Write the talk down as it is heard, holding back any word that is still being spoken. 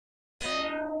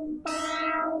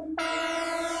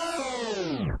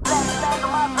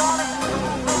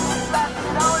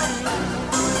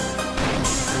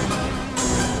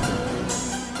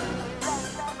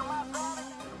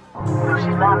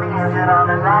love me, is it all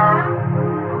a lie?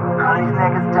 All these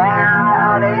niggas down,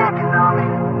 how they acting on me?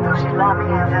 Do she love me,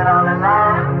 is it all a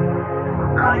lie?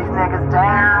 All these niggas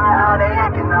down, how they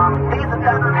acting on me? These are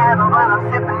thoughts I'm having while I'm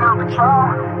sipping on Patron.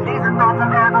 These are thoughts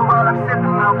I'm having while I'm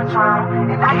sipping on Patron.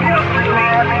 And I can't sleep,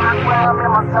 man, I swear I'm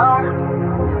in my zone.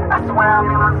 I swear I'm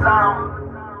in my zone.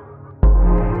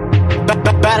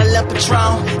 Bottle of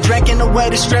Patron, drinking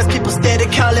away the stress, people steady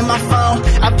calling my phone.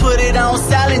 I put it on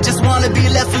silent, just wanna be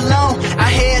left alone. I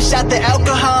headshot the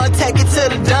alcohol and take it to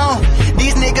the dome.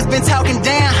 These niggas been talking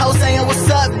down, hoes saying what's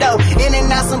up though. In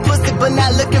and out some pussy, but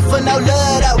not looking for no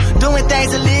love though. Doing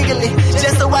things illegally,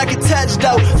 just so I can touch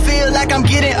though. Feel like I'm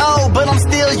getting old, but I'm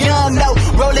still young though.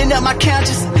 Rolling up my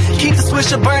couches, keep the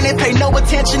swisher burning, pay no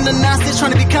attention to nonsense.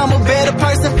 Trying to become a better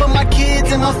person for my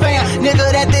kids and my fam. Nigga,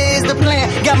 that is the plan.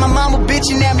 Got my mama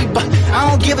bitching at me, but I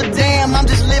don't give a damn. I'm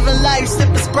just living life,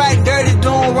 sipping Sprite, dirty,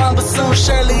 doing wrong, but soon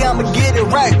surely I'ma get it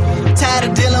right. Tired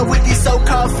of dealing with these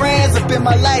so-called friends up in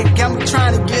my life. Got me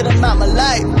trying to get them out my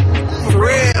life, for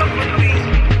real.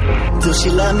 Do she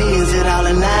love me, is it all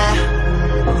a lie?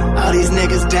 All these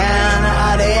niggas down,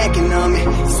 how they acting on me?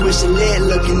 Switch the lid,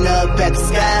 looking up at the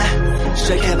sky.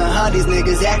 Straight heaven, how these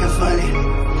niggas acting funny.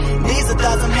 These are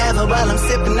thoughts I'm having while I'm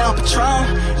sipping on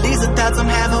Patron. These are thoughts I'm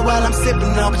having while I'm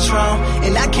sipping on Patron.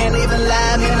 And I can't even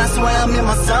lie, man, I swear I'm in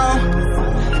my zone.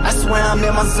 I swear I'm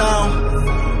in my zone.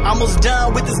 Almost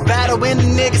done with this battle and the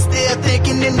niggas still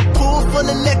thinking. In the pool full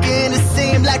of liquor and it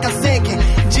seems like I'm sinking.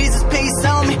 Jesus, peace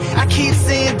on me, I keep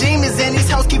seeing demons and these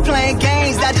hoes keep playing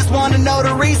games. I just wanna know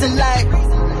the reason, like,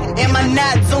 am I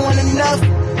not doing enough?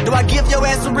 Do I give your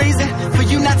ass a reason for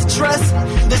you not to trust?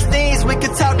 There's things we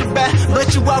could talk about,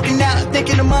 but you walking out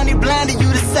thinking the money blinded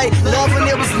you to say love when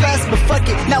it was lust. But fuck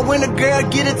it, now when a girl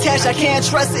get attached, I can't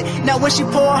trust it. Now when she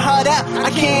pour her heart out,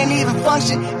 I can't even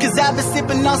function. Cause I've been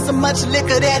sipping on so much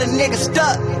liquor that a nigga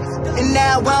stuck. And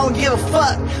now I don't give a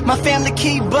fuck. My family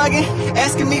keep bugging,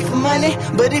 asking me for money.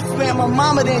 But if you ain't my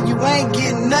mama, then you ain't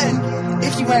getting nothing.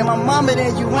 If you ain't my mama,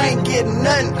 then you ain't getting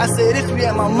nothing. I said if you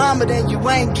ain't my mama, then you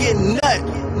ain't getting nothing,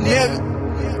 nigga.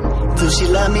 Do she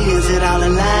love me, is it all a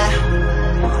lie?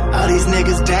 All these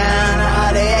niggas down,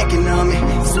 how they acting on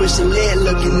me? Switch the lid,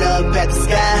 looking up at the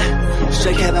sky.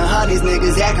 Straight heaven, how these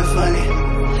niggas acting funny.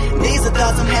 These are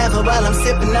thoughts I'm having while I'm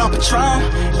sipping on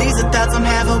Patron. These are thoughts I'm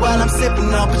having while I'm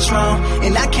sipping on Patron.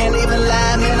 And I can't even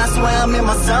lie, man, I swear I'm in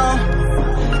my zone.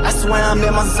 I swear I'm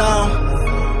in my zone.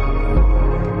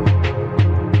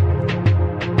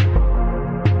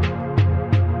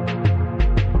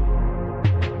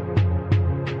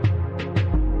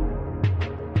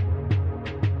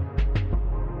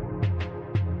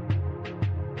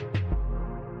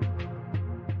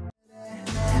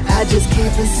 I just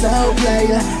keep it so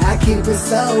player, I keep it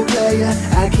so player,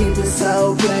 I keep it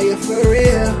so player for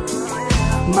real.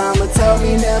 Mama told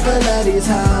me never love these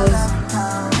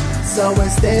hoes, so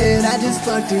instead I just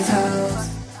fuck these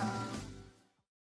hoes.